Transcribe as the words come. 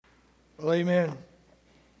Well, amen.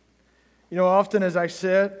 Often as I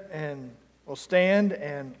sit and will stand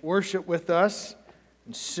and worship with us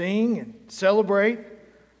and sing and celebrate,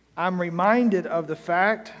 I'm reminded of the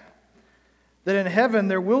fact that in heaven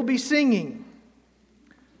there will be singing.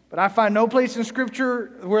 But I find no place in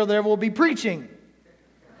Scripture where there will be preaching.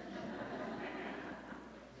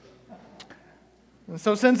 And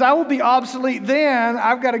so since I will be obsolete then,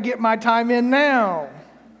 I've got to get my time in now.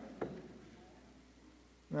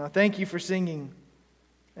 Now, thank you for singing.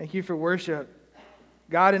 Thank you for worship.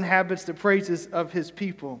 God inhabits the praises of His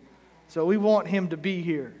people. So we want Him to be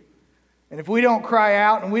here. And if we don't cry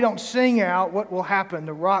out and we don't sing out, what will happen?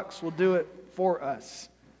 The rocks will do it for us.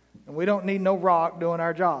 And we don't need no rock doing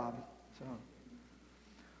our job.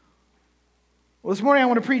 Well, this morning I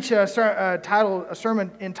want to preach a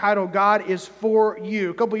sermon entitled, God is for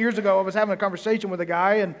You. A couple years ago, I was having a conversation with a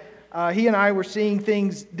guy, and he and I were seeing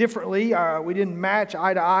things differently. We didn't match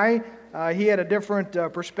eye to eye. He had a different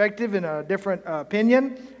perspective and a different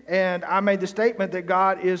opinion, and I made the statement that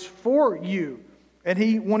God is for you. And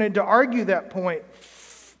he wanted to argue that point.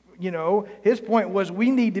 His point was we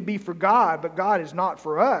need to be for God, but God is not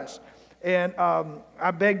for us. And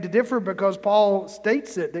I beg to differ because Paul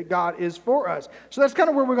states it, that God is for us. So that's kind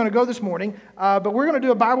of where we're going to go this morning. But we're going to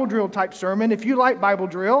do a Bible drill type sermon. If you like Bible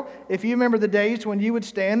drill, if you remember the days when you would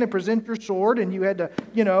stand and present your sword and you had to,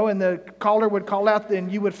 and the caller would call out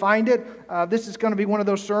and you would find it. This is going to be one of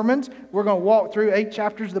those sermons. We're going to walk through 8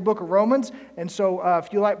 chapters of the book of Romans. And so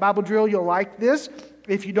if you like Bible drill, you'll like this.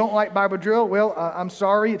 If you don't like Bible drill, well, I'm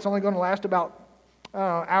sorry. It's only going to last about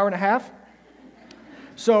an hour and a half.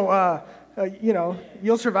 So,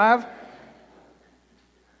 you'll survive.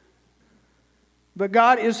 But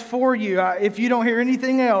God is for you. If you don't hear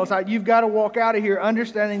anything else, you've got to walk out of here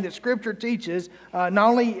understanding that Scripture teaches, not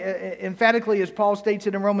only emphatically as Paul states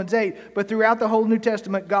it in Romans 8, but throughout the whole New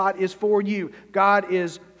Testament, God is for you. God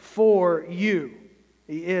is for you.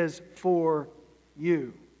 He is for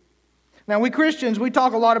you. Now, we Christians, we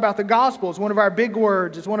talk a lot about the gospel. It's one of our big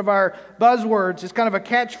words. It's one of our buzzwords. It's kind of a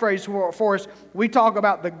catchphrase for us. We talk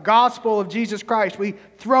about the gospel of Jesus Christ. We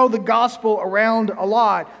throw the gospel around a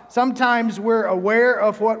lot. Sometimes we're aware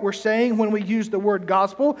of what we're saying when we use the word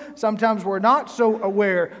gospel. Sometimes we're not so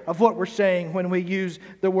aware of what we're saying when we use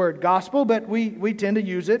the word gospel, but we tend to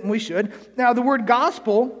use it, and we should. Now, the word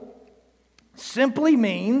gospel simply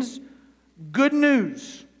means good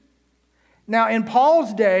news. Now, in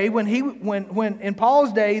Paul's day, when in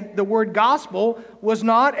Paul's day, the word gospel was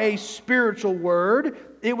not a spiritual word.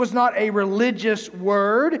 It was not a religious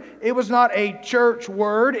word. It was not a church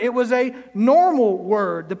word. It was a normal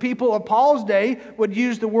word. The people of Paul's day would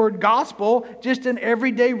use the word gospel just in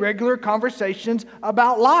everyday, regular conversations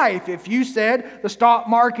about life. If you said the stock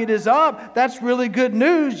market is up, that's really good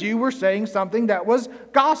news. You were saying something that was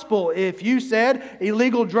gospel. If you said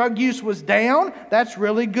illegal drug use was down, that's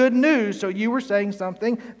really good news. So you were saying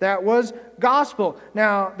something that was gospel.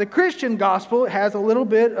 Now, the Christian gospel has a little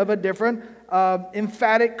bit of a different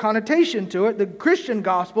emphatic connotation to it. The Christian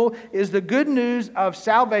gospel is the good news of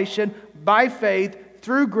salvation by faith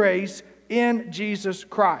through grace in Jesus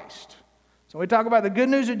Christ. So when we talk about the good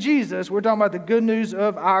news of Jesus, we're talking about the good news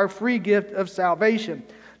of our free gift of salvation.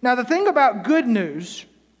 Now, the thing about good news,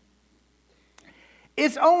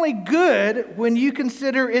 it's only good when you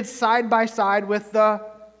consider it side by side with the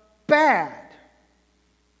bad.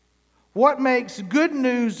 What makes good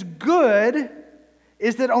news good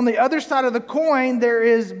is that on the other side of the coin, there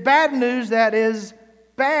is bad news that is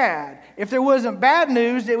bad. If there wasn't bad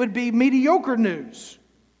news, it would be mediocre news.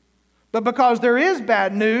 But because there is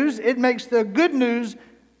bad news, it makes the good news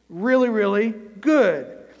really, really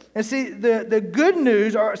good. And see, the good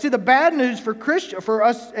news, the bad news for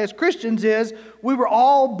us as Christians is we were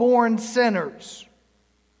all born sinners.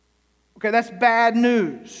 Okay, that's bad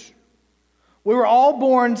news. We were all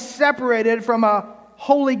born separated from a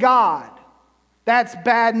holy God. That's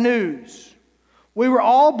bad news. We were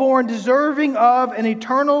all born deserving of an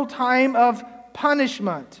eternal time of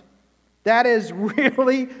punishment. That is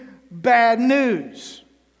really bad news.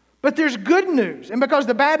 But there's good news. And because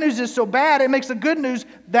the bad news is so bad, it makes the good news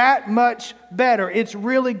that much better. It's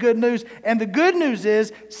really good news. And the good news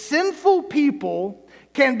is sinful people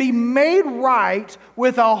can be made right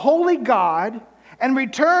with a holy God and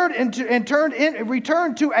returned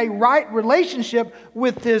to a right relationship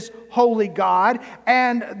with this holy God.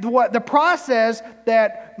 And the process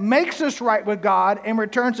that makes us right with God and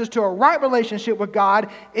returns us to a right relationship with God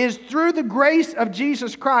is through the grace of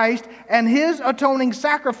Jesus Christ and His atoning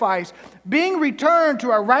sacrifice. Being returned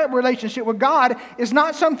to a right relationship with God is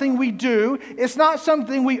not something we do. It's not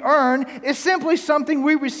something we earn. It's simply something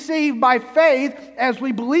we receive by faith as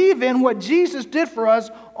we believe in what Jesus did for us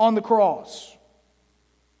on the cross.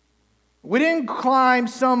 We didn't climb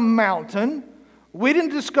some mountain. We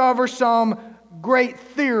didn't discover some great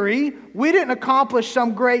theory. We didn't accomplish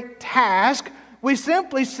some great task. We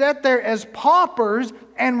simply sat there as paupers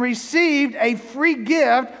and received a free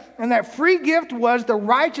gift, and that free gift was the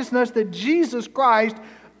righteousness that Jesus Christ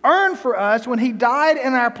earned for us when He died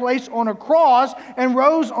in our place on a cross and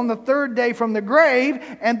rose on the third day from the grave,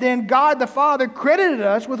 and then God the Father credited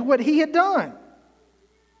us with what He had done.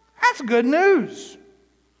 That's good news.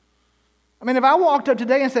 I mean, if I walked up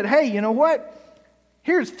today and said, hey, you know what?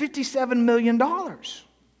 Here's $57 million.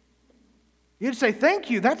 You'd say, thank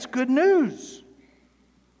you, that's good news.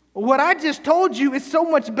 What I just told you is so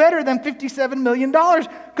much better than $57 million,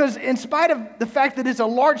 because in spite of the fact that it's a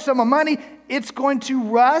large sum of money, it's going to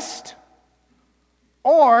rust,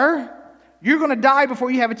 or you're going to die before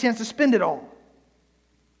you have a chance to spend it all.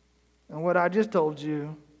 And what I just told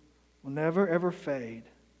you will never ever fade.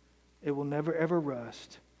 It will never ever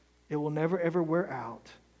rust. It will never ever wear out.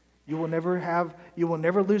 You will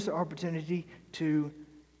never lose the opportunity to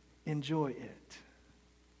enjoy it.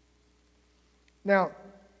 Now,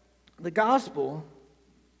 the gospel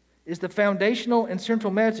is the foundational and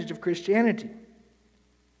central message of Christianity.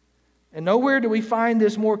 And nowhere do we find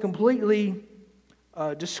this more completely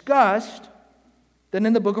discussed than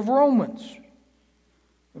in the book of Romans.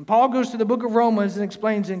 And Paul goes to the book of Romans and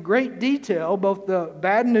explains in great detail both the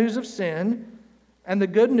bad news of sin and the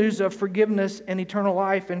good news of forgiveness and eternal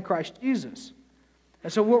life in Christ Jesus.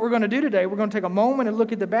 And so what we're going to do today, we're going to take a moment and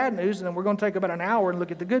look at the bad news, and then we're going to take about an hour and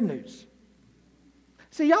look at the good news.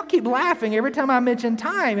 See, y'all keep laughing every time I mention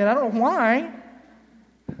time, and I don't know why.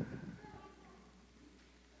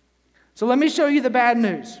 So let me show you the bad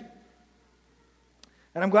news.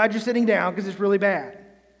 And I'm glad you're sitting down because it's really bad.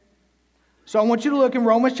 So I want you to look in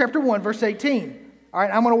Romans chapter 1, verse 18. All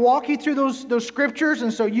right, I'm going to walk you through those scriptures,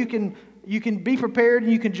 and so you can be prepared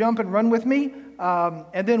and you can jump and run with me.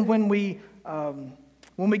 And then when we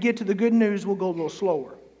get to the good news, we'll go a little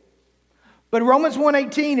slower. But Romans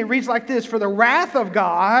 1:18, it reads like this: For the wrath of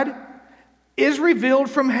God is revealed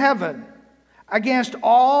from heaven against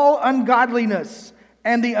all ungodliness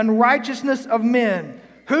and the unrighteousness of men,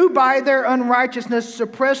 who by their unrighteousness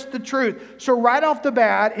suppress the truth. So right off the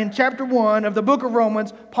bat, in chapter 1 of the book of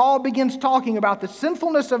Romans, Paul begins talking about the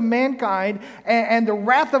sinfulness of mankind and the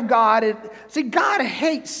wrath of God. See, God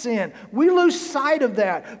hates sin. We lose sight of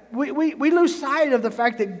that. We lose sight of the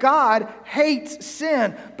fact that God hates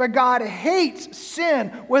sin. But God hates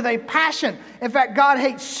sin with a passion. In fact, God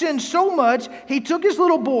hates sin so much, He took His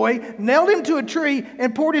little boy, nailed him to a tree,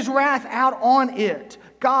 and poured His wrath out on it.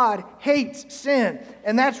 God hates sin.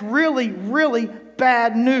 And that's really, really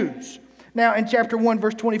bad news. Now, in chapter 1,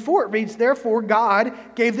 verse 24, it reads, Therefore God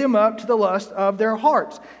gave them up to the lust of their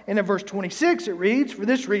hearts. And in verse 26, it reads, For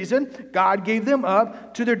this reason, God gave them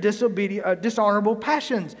up to their dishonorable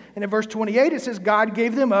passions. And in verse 28, it says, God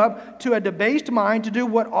gave them up to a debased mind to do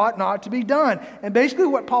what ought not to be done. And basically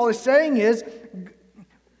what Paul is saying is,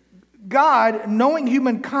 God, knowing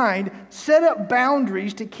humankind, set up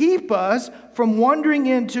boundaries to keep us from wandering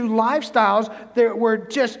into lifestyles that were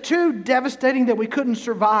just too devastating that we couldn't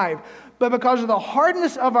survive. But because of the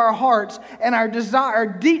hardness of our hearts and our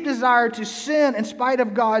deep desire to sin in spite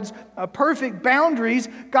of God's perfect boundaries,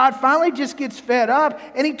 God finally just gets fed up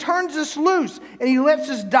and He turns us loose and He lets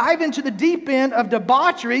us dive into the deep end of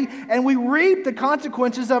debauchery, and we reap the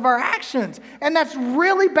consequences of our actions. And that's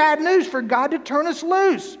really bad news for God to turn us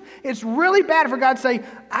loose. It's really bad for God to say,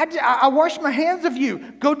 I wash my hands of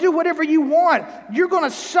you. Go do whatever you want. You're going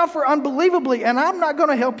to suffer unbelievably, and I'm not going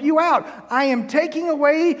to help you out. I am taking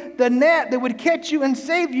away the net that would catch you and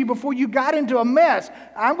save you before you got into a mess.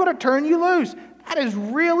 I'm going to turn you loose. That is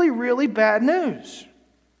really, really bad news.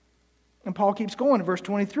 And Paul keeps going in verse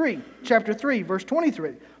 23, chapter 3, verse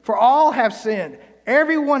 23. For all have sinned.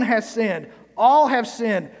 Everyone has sinned. All have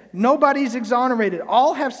sinned. Nobody's exonerated.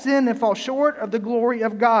 All have sinned and fall short of the glory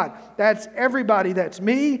of God. That's everybody. That's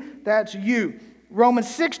me. That's you. Romans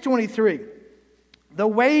 6:23. The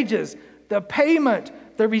wages, the payment,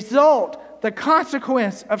 the result, the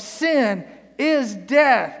consequence of sin is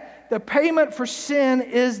death. The payment for sin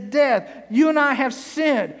is death. You and I have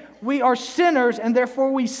sinned. We are sinners, and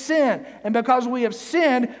therefore we sin. And because we have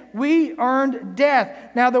sinned, we earned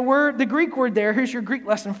death. Now the Greek word there, here's your Greek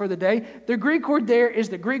lesson for the day. The Greek word there is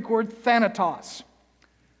the Greek word thanatos.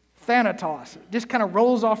 Thanatos. It just kind of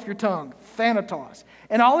rolls off your tongue. Thanatos.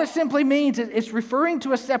 And all it simply means is it's referring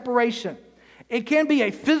to a separation. It can be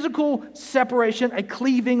a physical separation, a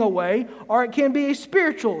cleaving away, or it can be a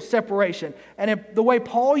spiritual separation. And the way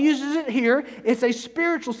Paul uses it here, it's a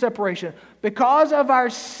spiritual separation. Because of our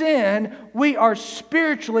sin, we are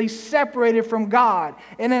spiritually separated from God.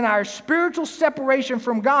 And in our spiritual separation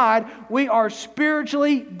from God, we are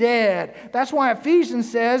spiritually dead. That's why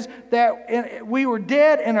Ephesians says that we were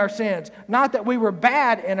dead in our sins, not that we were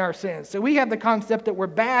bad in our sins. So we have the concept that we're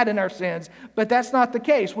bad in our sins, but that's not the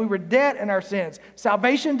case. We were dead in our sins.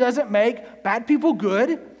 Salvation doesn't make bad people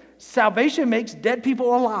good. Salvation makes dead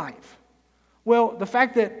people alive. Well, the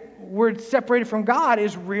fact that we're separated from God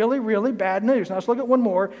is really, really bad news. Now let's look at one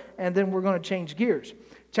more, and then we're going to change gears.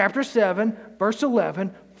 Chapter 7, verse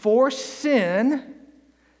 11, for sin,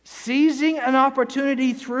 seizing an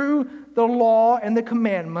opportunity through the law and the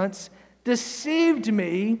commandments, deceived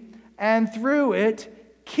me, and through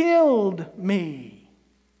it killed me.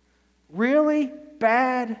 Really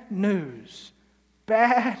bad news.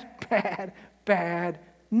 Bad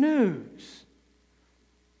news.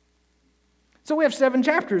 So we have 7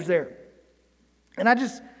 chapters there. And I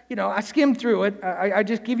skimmed through it. I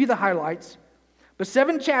just give you the highlights. But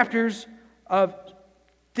 7 chapters of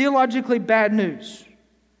theologically bad news.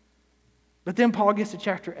 But then Paul gets to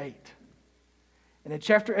chapter 8. And in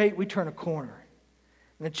chapter 8, we turn a corner.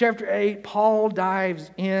 And in chapter 8, Paul dives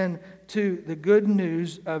into the good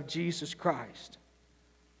news of Jesus Christ.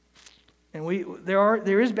 And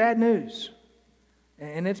there is bad news.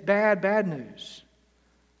 And it's bad news.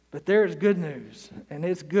 But there is good news, and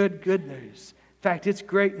it's good news. In fact, it's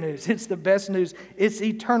great news. It's the best news. It's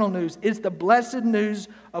eternal news. It's the blessed news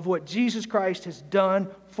of what Jesus Christ has done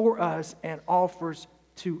for us and offers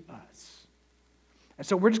to us. And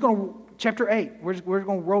so we're just going to, chapter 8, we're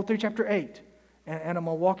going to roll through chapter 8, and I'm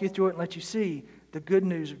going to walk you through it and let you see the good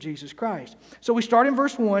news of Jesus Christ. So we start in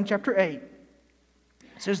verse 1, chapter 8. It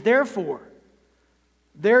says, therefore,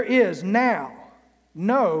 there is now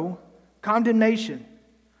no condemnation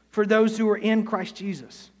for those who are in Christ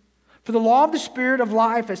Jesus. For the law of the Spirit of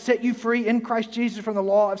life has set you free in Christ Jesus from the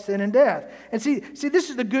law of sin and death. And see, this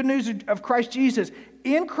is the good news of Christ Jesus.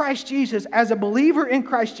 In Christ Jesus, as a believer in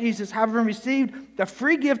Christ Jesus, having received the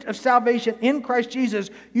free gift of salvation in Christ Jesus,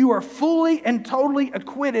 you are fully and totally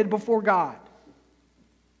acquitted before God.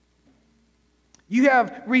 You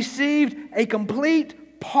have received a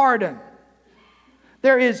complete pardon.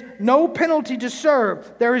 There is no penalty to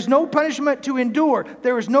serve. There is no punishment to endure.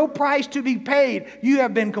 There is no price to be paid. You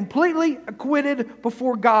have been completely acquitted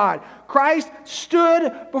before God. Christ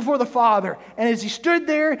stood before the Father. And as he stood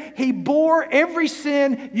there, he bore every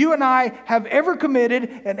sin you and I have ever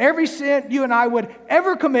committed and every sin you and I would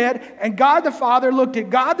ever commit. And God the Father looked at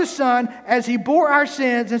God the Son as he bore our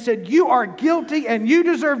sins and said, you are guilty and you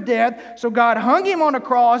deserve death. So God hung him on a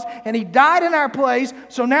cross and he died in our place.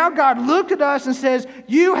 So now God looked at us and says,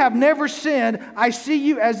 you have never sinned. I see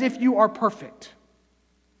you as if you are perfect.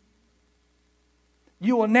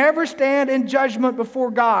 You will never stand in judgment before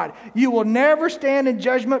God. You will never stand in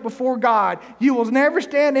judgment before God. You will never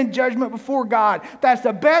stand in judgment before God. That's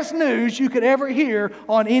the best news you could ever hear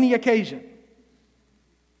on any occasion.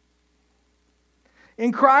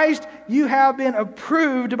 In Christ, you have been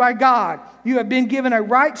approved by God. You have been given a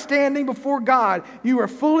right standing before God. You are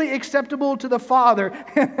fully acceptable to the Father.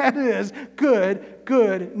 And that is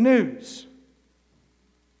good news.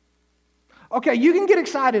 Okay, you can get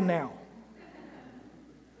excited now.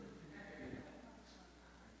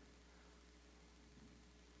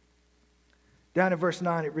 Down in verse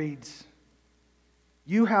 9 it reads,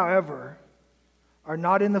 you, however, are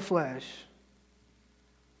not in the flesh,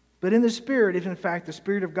 but in the Spirit, if in fact the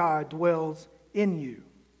Spirit of God dwells in you.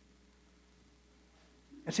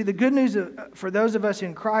 And see, the good news for those of us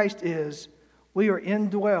in Christ is we are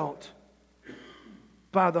indwelt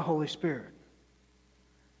by the Holy Spirit.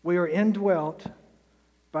 We are indwelt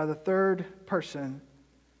by the third person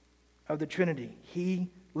of the Trinity. He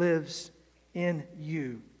lives in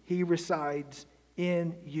you. He resides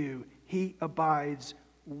in you. He abides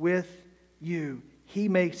with you. He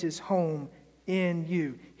makes his home in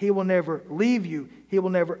you. He will never leave you. He will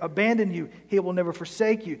never abandon you. He will never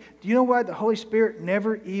forsake you. Do you know what? The Holy Spirit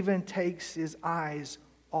never even takes his eyes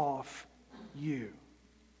off you.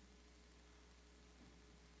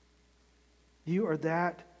 You are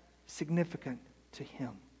that significant to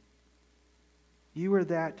him. You are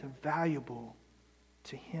that valuable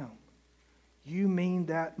to Him. You mean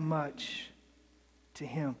that much to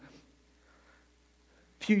Him.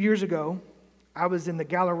 A few years ago, I was in the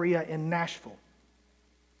Galleria in Nashville.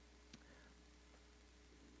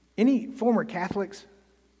 Any former Catholics?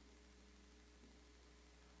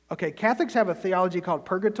 Okay, Catholics have a theology called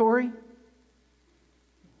purgatory.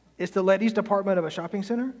 It's the ladies' department of a shopping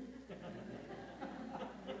center.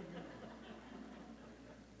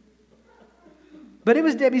 But it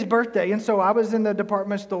was Debbie's birthday, and so I was in the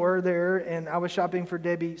department store there, and I was shopping for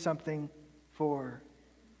Debbie something for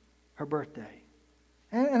her birthday.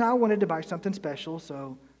 And I wanted to buy something special,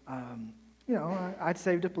 so, I'd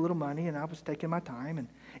saved up a little money, and I was taking my time. And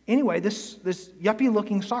anyway, this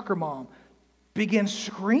yuppie-looking soccer mom began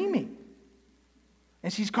screaming.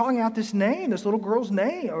 And she's calling out this name, this little girl's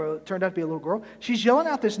name, or it turned out to be a little girl. She's yelling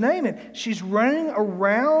out this name, and she's running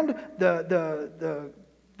around the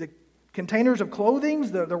containers of clothing,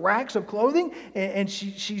 the racks of clothing, and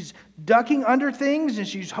she's ducking under things, and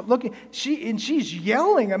she's looking. She's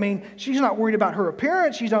yelling. I mean, she's not worried about her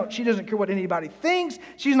appearance. She doesn't care what anybody thinks.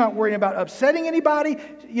 She's not worried about upsetting anybody.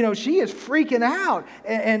 She is freaking out,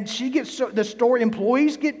 and she gets the store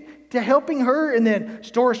employees get to helping her, and then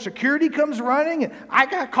store security comes running, and I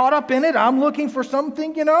got caught up in it. I'm looking for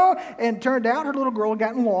something, and turned out her little girl had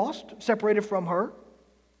gotten lost, separated from her.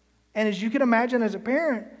 And as you can imagine as a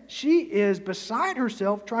parent, she is beside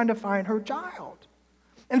herself trying to find her child.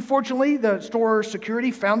 And fortunately, the store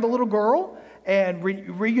security found the little girl and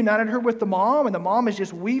reunited her with the mom, and the mom is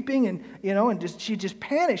just weeping, and she just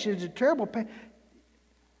panicked. She's a terrible pain.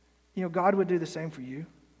 God would do the same for you.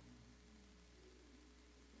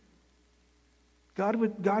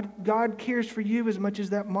 God cares for you as much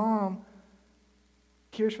as that mom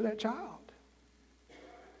cares for that child.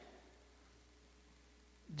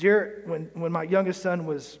 Jarrett, when my youngest son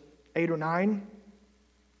was 8 or 9,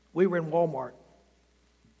 we were in Walmart.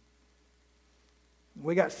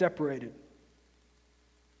 We got separated.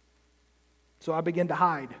 So I began to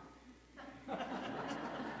hide.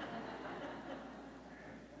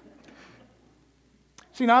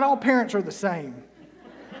 See, not all parents are the same.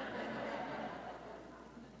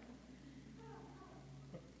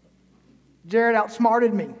 Jared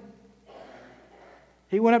outsmarted me.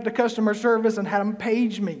 He went up to customer service and had them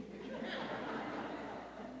page me.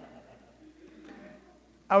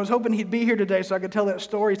 I was hoping he'd be here today so I could tell that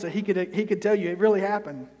story so he could tell you it really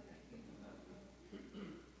happened.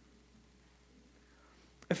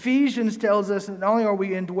 Ephesians tells us that not only are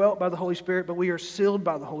we indwelt by the Holy Spirit, but we are sealed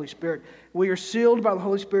by the Holy Spirit. We are sealed by the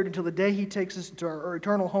Holy Spirit until the day He takes us to our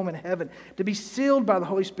eternal home in heaven. To be sealed by the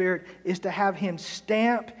Holy Spirit is to have Him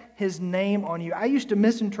stamp His name on you. I used to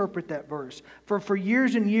misinterpret that verse. For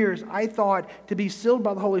years and years, I thought to be sealed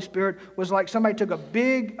by the Holy Spirit was like somebody took a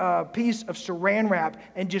big piece of saran wrap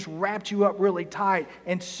and just wrapped you up really tight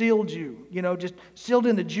and sealed you, just sealed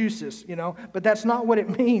in the juices, But that's not what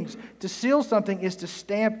it means. To seal something is to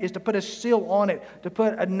stamp, is to put a seal on it, to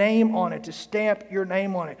put a name on it, to stamp your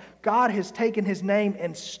name on it. God has taken His name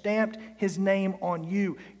and stamped His name on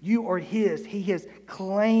you. You are His. He has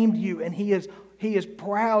claimed you, and He is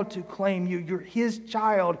proud to claim you. You're His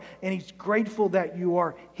child, and He's grateful that you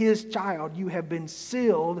are His child. You have been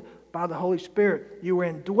sealed by the Holy Spirit. You were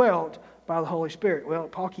indwelt by the Holy Spirit. Well,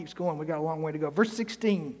 Paul keeps going. We got a long way to go. Verse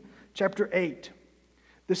 16, chapter 8.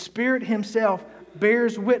 The Spirit Himself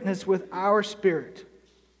bears witness with our spirit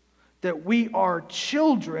that we are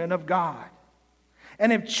children of God.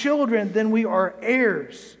 And if children, then we are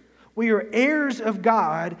heirs. We are heirs of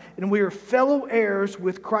God, and we are fellow heirs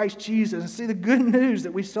with Christ Jesus. And see, the good news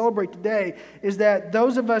that we celebrate today is that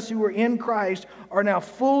those of us who are in Christ are now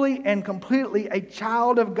fully and completely a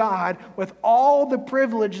child of God with all the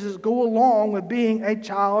privileges that go along with being a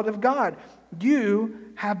child of God.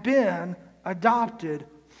 You have been adopted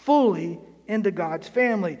fully into God's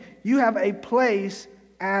family. You have a place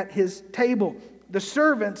at His table. The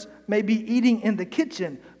servants may be eating in the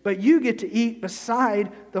kitchen, but you get to eat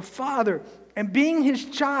beside the Father. And being His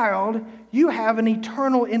child, you have an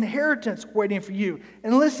eternal inheritance waiting for you.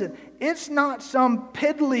 And listen, it's not some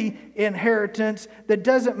piddly inheritance that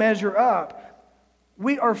doesn't measure up.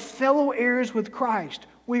 We are fellow heirs with Christ.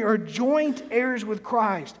 We are joint heirs with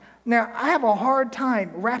Christ. Now, I have a hard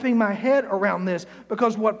time wrapping my head around this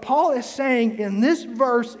because what Paul is saying in this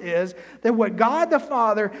verse is that what God the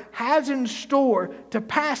Father has in store to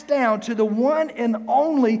pass down to the one and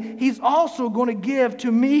only, He's also going to give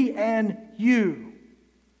to me and you.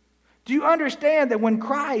 Do you understand that when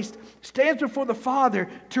Christ stands before the Father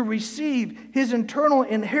to receive His eternal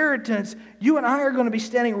inheritance, you and I are going to be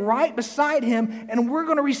standing right beside Him, and we're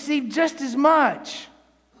going to receive just as much?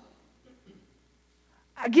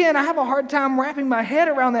 Again, I have a hard time wrapping my head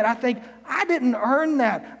around that. I think, I didn't earn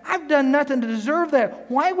that. I've done nothing to deserve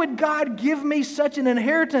that. Why would God give me such an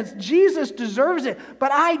inheritance? Jesus deserves it,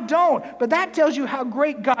 but I don't. But that tells you how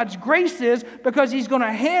great God's grace is, because he's going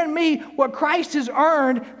to hand me what Christ has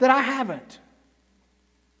earned that I haven't.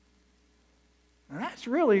 And that's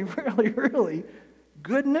really, really, really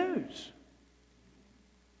good news.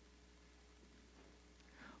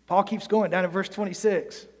 Paul keeps going down in verse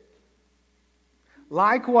 26.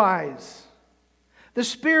 Likewise, the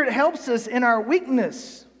Spirit helps us in our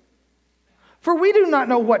weakness. For we do not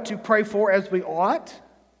know what to pray for as we ought,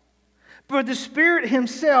 but the Spirit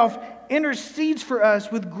himself intercedes for us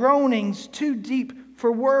with groanings too deep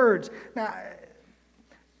for words. Now,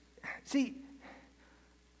 see,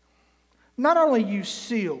 not only are you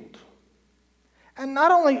sealed, and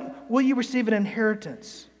not only will you receive an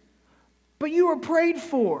inheritance, but you are prayed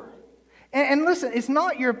for. And listen, it's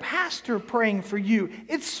not your pastor praying for you.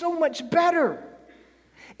 It's so much better.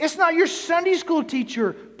 It's not your Sunday school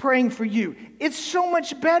teacher praying for you. It's so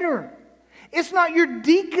much better. It's not your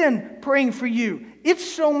deacon praying for you. It's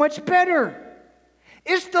so much better.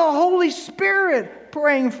 It's the Holy Spirit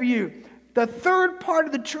praying for you. The third part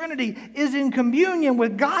of the Trinity is in communion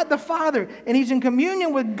with God the Father, and he's in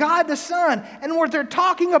communion with God the Son. And what they're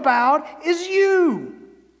talking about is you.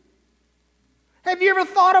 Have you ever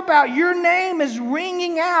thought about your name is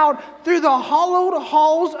ringing out through the hallowed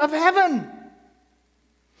halls of heaven?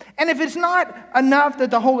 And if it's not enough that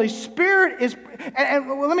the Holy Spirit is,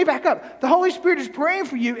 well, let me back up. The Holy Spirit is praying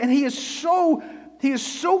for you, and he is so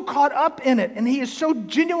caught up in it, and he is so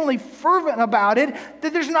genuinely fervent about it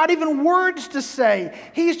that there's not even words to say.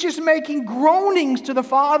 He's just making groanings to the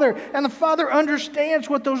Father, and the Father understands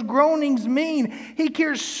what those groanings mean. He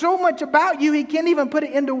cares so much about you, he can't even put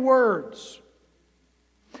it into words.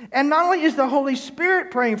 And not only is the Holy Spirit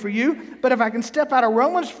praying for you, but if I can step out of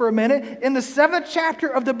Romans for a minute, in the 7th chapter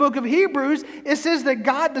of the book of Hebrews, it says that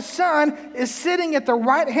God the Son is sitting at the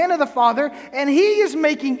right hand of the Father, and he is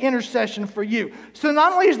making intercession for you. So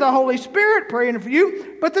not only is the Holy Spirit praying for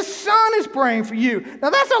you, but the Son is praying for you. Now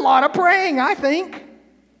that's a lot of praying, I think.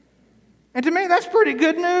 And to me, that's pretty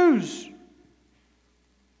good news.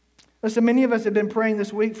 Listen, many of us have been praying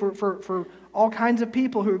this week for all kinds of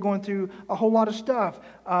people who are going through a whole lot of stuff.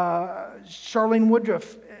 Charlene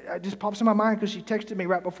Woodruff, it just pops in my mind because she texted me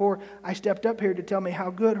right before I stepped up here to tell me how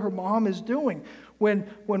good her mom is doing. When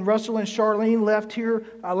Russell and Charlene left here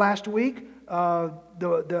last week,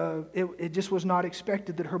 it just was not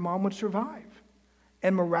expected that her mom would survive.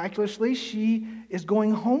 And miraculously, she is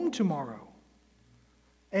going home tomorrow.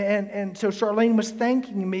 And so Charlene was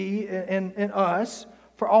thanking me and us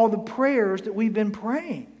for all the prayers that we've been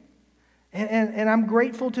praying. And I'm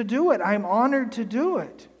grateful to do it. I'm honored to do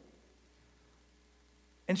it.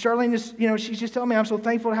 And Charlene is, she's just telling me, I'm so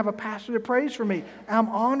thankful to have a pastor that prays for me. I'm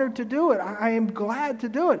honored to do it. I am glad to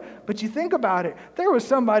do it. But you think about it, there was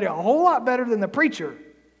somebody a whole lot better than the preacher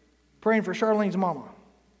praying for Charlene's mama.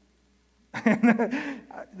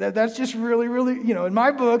 That's just really, really, in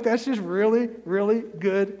my book, that's just really, really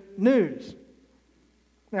good news.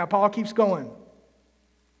 Now, Paul keeps going.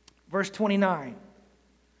 Verse 29.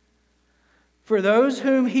 For those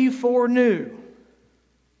whom he foreknew,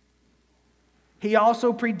 he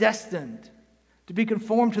also predestined to be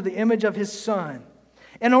conformed to the image of his Son,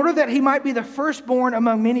 in order that he might be the firstborn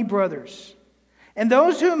among many brothers. And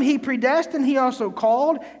those whom he predestined, he also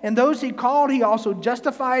called. And those he called, he also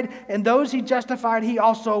justified. And those he justified, he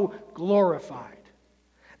also glorified.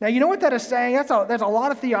 Now, you know what that is saying? That's a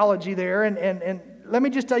lot of theology there. And let me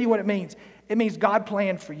just tell you what it means. It means God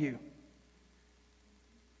planned for you.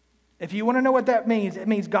 If you want to know what that means, it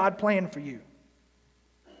means God planned for you.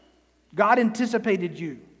 God anticipated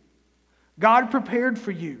you. God prepared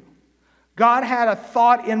for you. God had a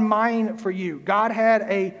thought in mind for you. God had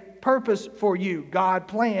a purpose for you. God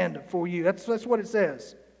planned for you. That's what it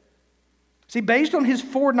says. See, based on his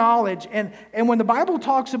foreknowledge, and when the Bible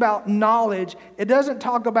talks about knowledge, it's not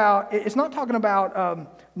talking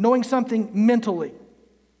about knowing something mentally.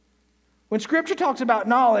 When Scripture talks about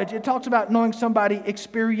knowledge, it talks about knowing somebody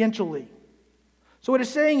experientially. So what it's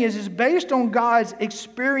saying is based on God's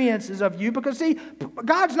experiences of you, because see,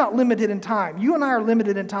 God's not limited in time. You and I are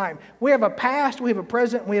limited in time. We have a past, we have a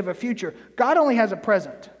present, and we have a future. God only has a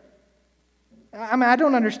present. I mean, I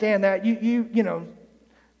don't understand that. I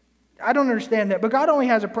don't understand that, but God only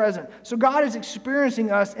has a present. So God is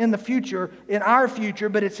experiencing us in the future, in our future,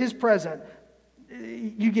 but it's his present.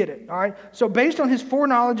 You get it, all right? So based on his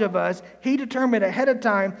foreknowledge of us, he determined ahead of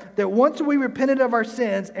time that once we repented of our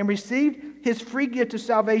sins and received his free gift of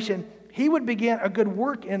salvation, He would begin a good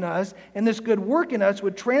work in us, and this good work in us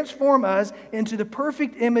would transform us into the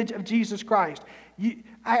perfect image of Jesus Christ.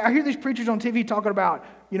 I hear these preachers on TV talking about,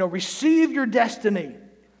 receive your destiny.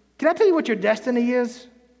 Can I tell you what your destiny is?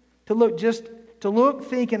 To look,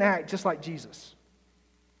 think, and act just like Jesus.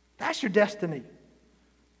 That's your destiny.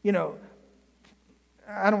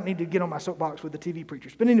 I don't need to get on my soapbox with the TV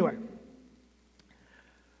preachers. But anyway,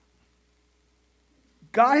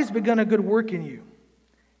 God has begun a good work in you,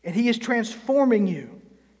 and He is transforming you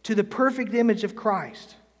to the perfect image of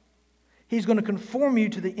Christ. He's going to conform you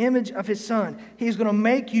to the image of His Son. He's going to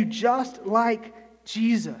make you just like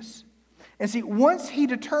Jesus. And see, once He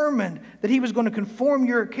determined that He was going to conform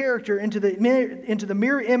your character into the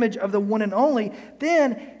mirror image of the one and only,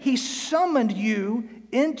 then He summoned you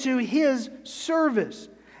into His service.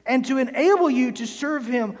 And to enable you to serve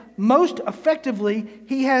Him most effectively,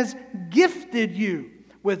 He has gifted you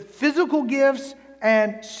with physical gifts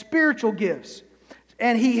and spiritual gifts.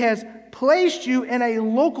 And He has placed you in a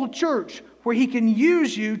local church where He can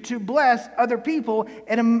use you to bless other people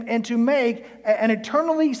and to make an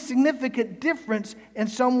eternally significant difference in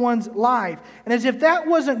someone's life. And as if that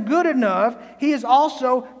wasn't good enough, He has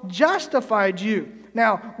also justified you.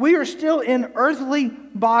 Now, we are still in earthly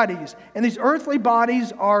bodies, and these earthly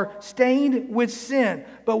bodies are stained with sin.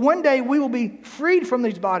 But one day we will be freed from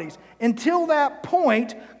these bodies. Until that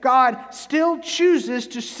point, God still chooses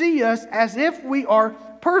to see us as if we are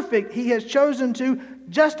perfect. He has chosen to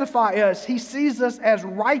justify us. He sees us as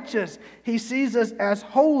righteous. He sees us as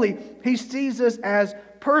holy. He sees us as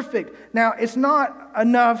perfect. Now, it's not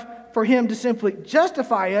enough for Him to simply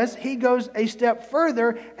justify us. He goes a step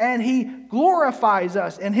further and He glorifies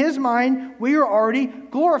us. In His mind, we are already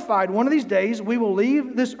glorified. One of these days, we will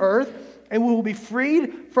leave this earth and we will be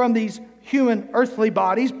freed from these human earthly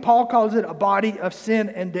bodies. Paul calls it a body of sin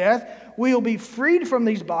and death. We will be freed from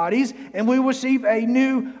these bodies and we will receive a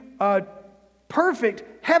new perfect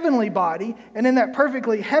heavenly body. And in that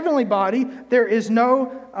perfectly heavenly body, there is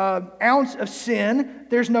no ounce of sin.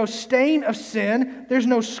 There's no stain of sin. There's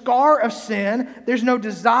no scar of sin. There's no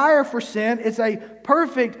desire for sin. It's a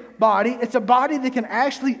perfect body. It's a body that can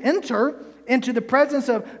actually enter into the presence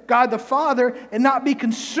of God the Father and not be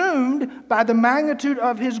consumed by the magnitude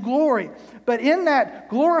of His glory. But in that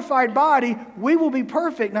glorified body, we will be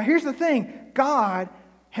perfect. Now here's the thing. God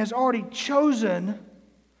has already chosen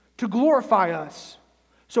to glorify us.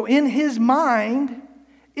 So in His mind,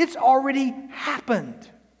 it's already happened.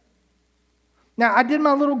 Now, I did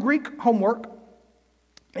my little Greek homework,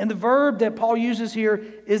 and the verb that Paul uses here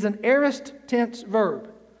is an aorist tense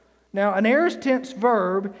verb. Now, an aorist tense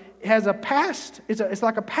verb has a past, it's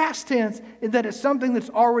like a past tense in that it's something that's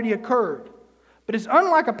already occurred. But it's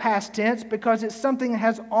unlike a past tense because it's something that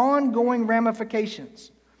has ongoing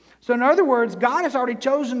ramifications. So in other words, God has already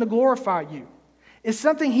chosen to glorify you. It's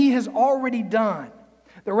something He has already done.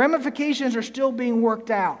 The ramifications are still being worked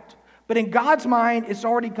out. But in God's mind, it's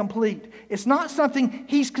already complete. It's not something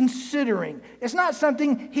He's considering. It's not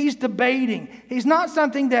something He's debating. It's not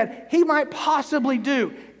something that He might possibly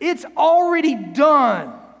do. It's already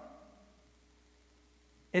done.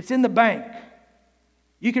 It's in the bank.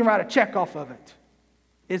 You can write a check off of it.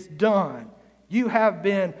 It's done. You have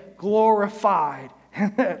been glorified.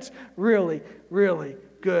 And that's really, really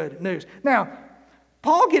good news. Now,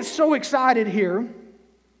 Paul gets so excited here,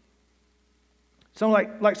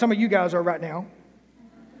 like some of you guys are right now,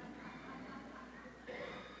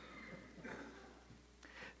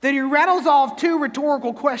 that he rattles off two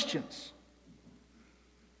rhetorical questions.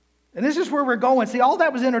 And this is where we're going. See, all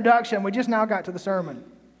that was introduction. We just now got to the sermon.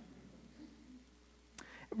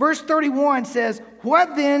 Verse 31 says,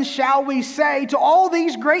 "What then shall we say to all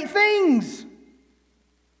these great things?"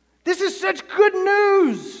 This is such good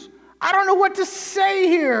news. I don't know what to say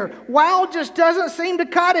here. Wow just doesn't seem to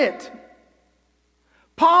cut it.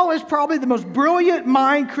 Paul is probably the most brilliant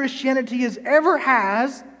mind Christianity has ever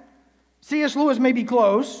has. C.S. Lewis may be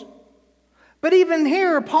close. But even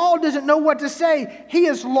here, Paul doesn't know what to say. He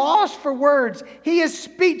is lost for words. He is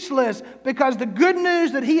speechless because the good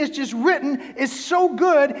news that he has just written is so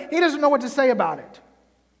good, he doesn't know what to say about it.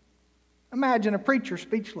 Imagine a preacher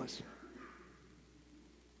speechless.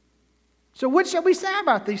 So what shall we say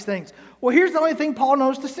about these things? Well, here's the only thing Paul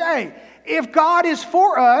knows to say. If God is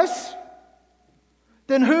for us,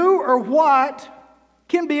 then who or what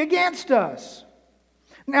can be against us?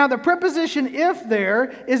 Now, the preposition "if"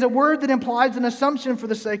 there is a word that implies an assumption for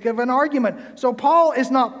the sake of an argument. So Paul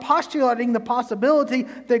is not postulating the possibility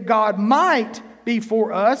that God might be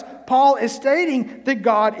for us. Paul is stating that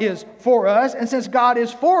God is for us. And since God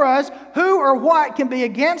is for us, who or what can be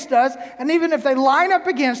against us? And even if they line up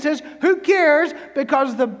against us, who cares?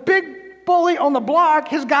 Because the big bully on the block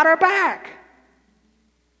has got our back.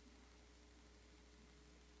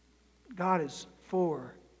 God is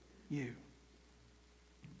for you.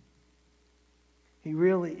 He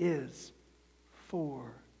really is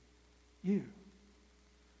for you.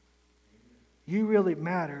 You really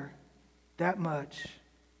matter that much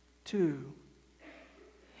to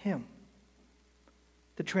Him.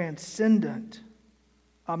 The transcendent,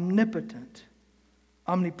 omnipotent,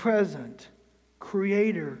 omnipresent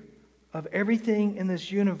creator of everything in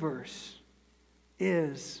this universe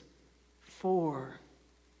is for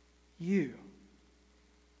you.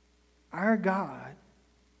 Our God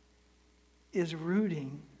is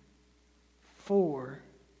rooting for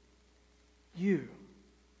you.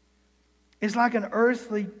 It's like an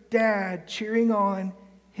earthly dad cheering on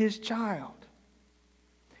his child.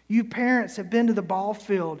 You parents have been to the ball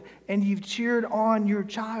field and you've cheered on your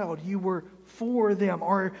child. You were for them.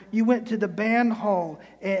 Or you went to the band hall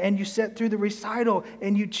and you sat through the recital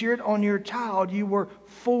and you cheered on your child. You were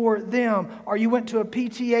for them. Or you went to a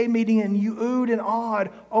PTA meeting and you oohed and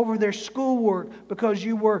awed over their schoolwork because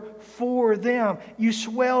you were for them. You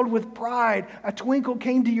swelled with pride. A twinkle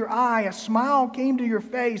came to your eye. A smile came to your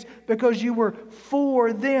face because you were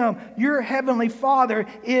for them. Your Heavenly Father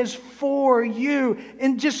is for you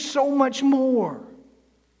and just so much more.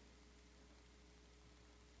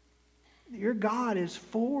 Your God is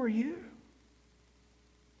for you.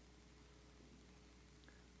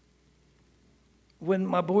 When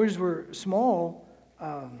my boys were small,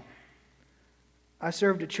 I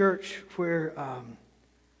served a church where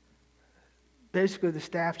basically the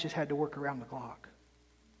staff just had to work around the clock.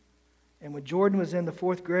 And when Jordan was in the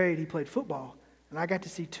 4th grade, he played football, and I got to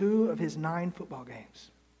see 2 of his 9 football games.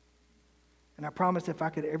 And I promised if I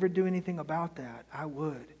could ever do anything about that, I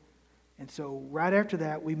would. And so right after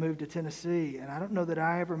that, we moved to Tennessee. And I don't know that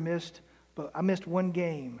I ever missed, but I missed one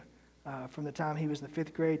game from the time he was in the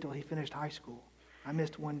 5th grade till he finished high school. I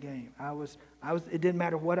missed one game. It didn't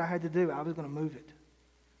matter what I had to do. I was going to move it.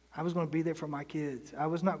 I was going to be there for my kids. I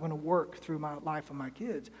was not going to work through my life of my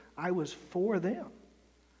kids. I was for them.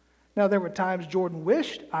 Now, there were times Jordan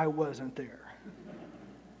wished I wasn't there.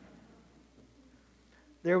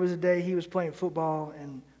 There was a day he was playing football,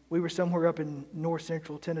 and we were somewhere up in north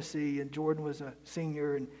central Tennessee, and Jordan was a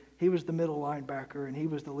senior, and he was the middle linebacker, and he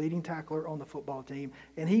was the leading tackler on the football team,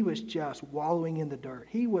 and he was just wallowing in the dirt.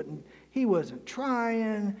 He wasn't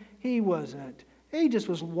trying. He just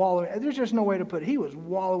was wallowing. There's just no way to put it. He was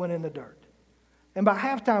wallowing in the dirt. And by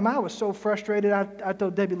halftime, I was so frustrated, I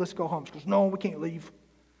told Debbie, let's go home. She goes, no, we can't leave.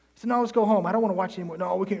 I said, no, let's go home. I don't want to watch anymore.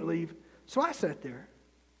 No, we can't leave. So I sat there.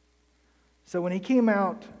 So when he came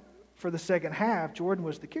out for the second half, Jordan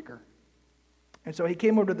was the kicker. And so he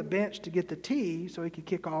came over to the bench to get the tee so he could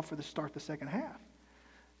kick off for the start the second half.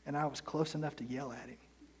 And I was close enough to yell at him.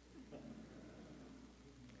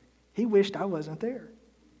 He wished I wasn't there.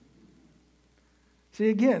 See,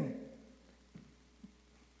 again,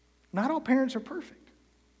 not all parents are perfect.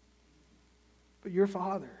 But your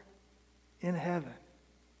Father in heaven,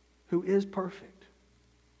 who is perfect,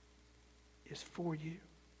 is for you.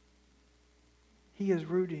 He is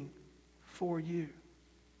rooting for you.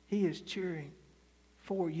 He is cheering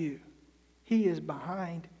for you. He is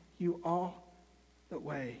behind you all the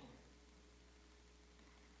way.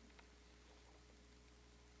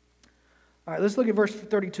 All right, let's look at verse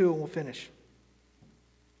 32 and we'll finish.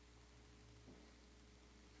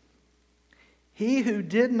 He who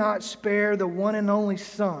did not spare the one and only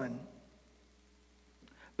Son,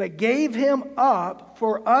 but gave him up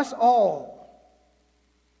for us all,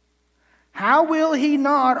 how will he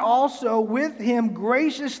not also with him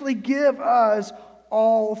graciously give us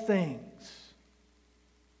all things?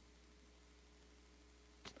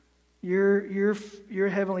 Your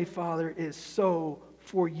Heavenly Father is so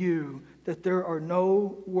for you that there are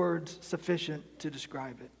no words sufficient to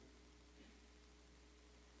describe it.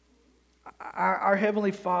 Our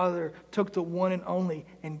Heavenly Father took the one and only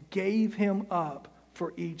and gave him up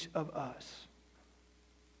for each of us.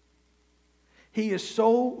 He is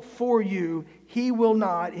so for you, he will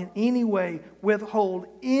not in any way withhold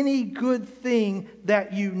any good thing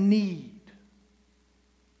that you need.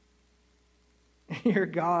 Your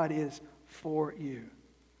God is for you.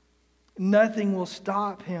 Nothing will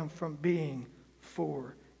stop him from being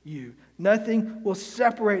for you. Nothing will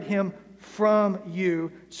separate him from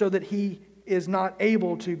you so that he is not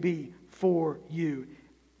able to be for you.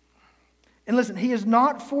 And listen, he is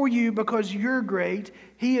not for you because you're great.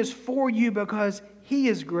 He is for you because he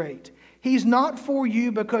is great. He's not for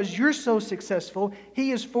you because you're so successful.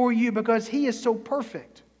 He is for you because he is so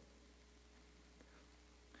perfect.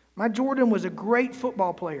 My Jordan was a great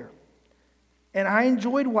football player. And I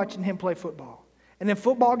enjoyed watching him play football. And in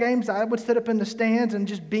football games, I would sit up in the stands and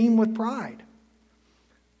just beam with pride.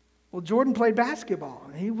 Well, Jordan played basketball,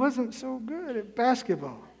 and he wasn't so good at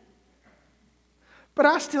basketball. But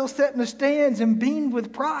I still sat in the stands and beamed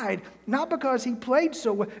with pride, not because he played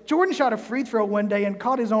so well. Jordan shot a free throw one day and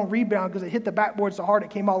caught his own rebound because it hit the backboard so hard it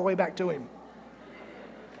came all the way back to him.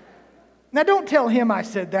 Now, don't tell him I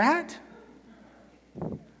said that.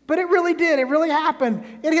 But it really did. It really happened.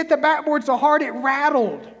 It hit the backboard so hard it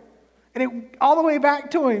rattled. And it all the way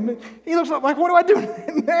back to him. He looks like, what do I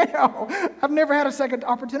do now? I've never had a second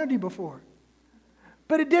opportunity before.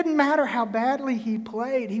 But it didn't matter how badly he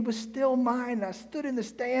played. He was still mine. And I stood in the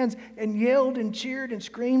stands and yelled and cheered and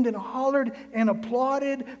screamed and hollered and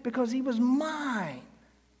applauded because he was mine.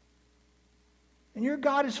 And your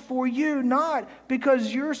God is for you, not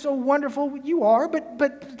because you're so wonderful. You are,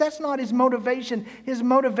 but that's not his motivation. His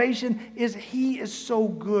motivation is he is so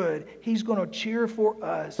good. He's going to cheer for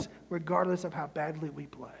us regardless of how badly we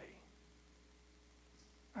play.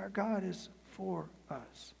 Our God is for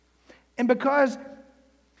us. And because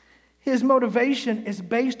his motivation is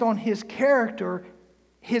based on his character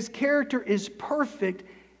is perfect.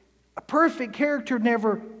 A perfect character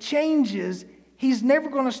never changes. He's never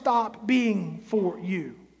going to stop being for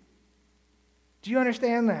you. Do you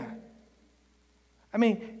understand that? I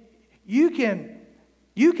mean, you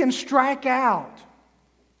can strike out.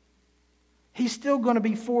 He's still going to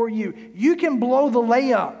be for you. You can blow the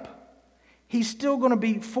layup. He's still going to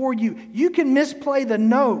be for you. You can misplay the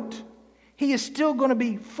note. He is still going to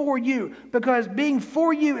be for you, because being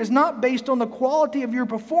for you is not based on the quality of your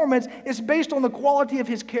performance. It's based on the quality of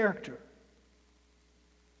his character.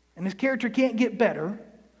 And his character can't get better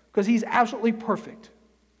because he's absolutely perfect.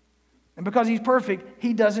 And because he's perfect,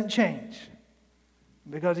 he doesn't change.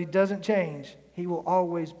 Because he doesn't change, he will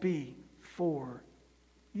always be for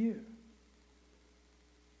you.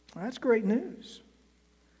 Well, that's great news.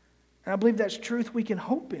 And I believe that's truth we can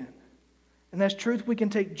hope in. And that's truth we can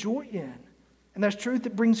take joy in. And that's truth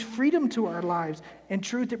that brings freedom to our lives and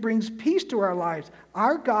truth that brings peace to our lives.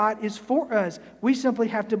 Our God is for us. We simply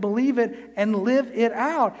have to believe it and live it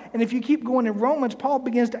out. And if you keep going in Romans, Paul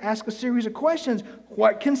begins to ask a series of questions.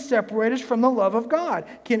 What can separate us from the love of God?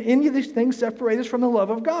 Can any of these things separate us from the love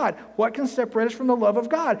of God? What can separate us from the love of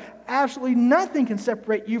God? Absolutely nothing can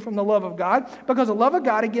separate you from the love of God, because the love of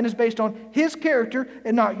God, again, is based on his character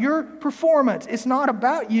and not your performance. It's not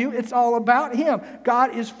about you. It's all about him.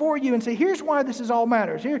 God is for you. And so here's why this is all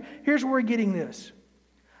matters. Here's where we're getting this.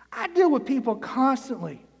 I deal with people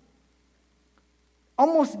constantly,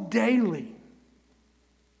 almost daily,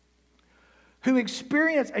 who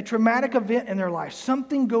experience a traumatic event in their life.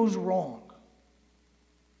 Something goes wrong.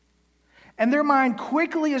 And their mind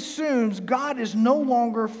quickly assumes God is no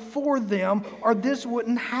longer for them, or this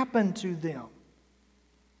wouldn't happen to them.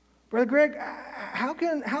 Brother Greg, how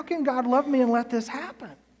can God love me and let this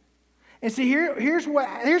happen? And see, here's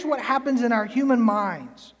what happens in our human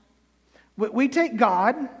minds. We take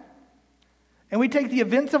God and we take the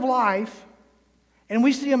events of life and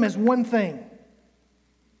we see them as one thing.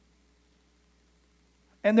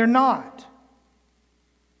 And they're not.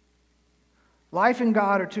 Life and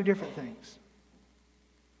God are two different things.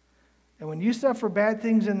 And when you suffer bad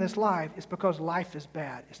things in this life, it's because life is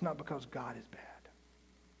bad. It's not because God is bad.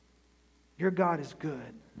 Your God is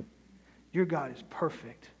good. Your God is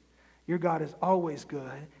perfect. Your God is always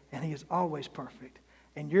good, and he is always perfect.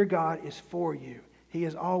 And your God is for you. He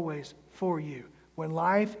is always for you. When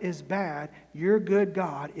life is bad, your good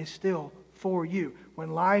God is still for you.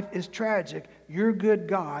 When life is tragic, your good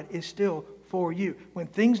God is still for you. When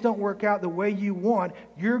things don't work out the way you want,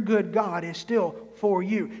 your good God is still for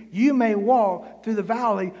you. You may walk through the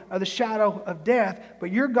valley of the shadow of death,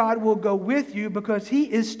 but your God will go with you because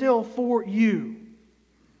he is still for you.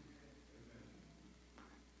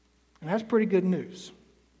 And that's pretty good news.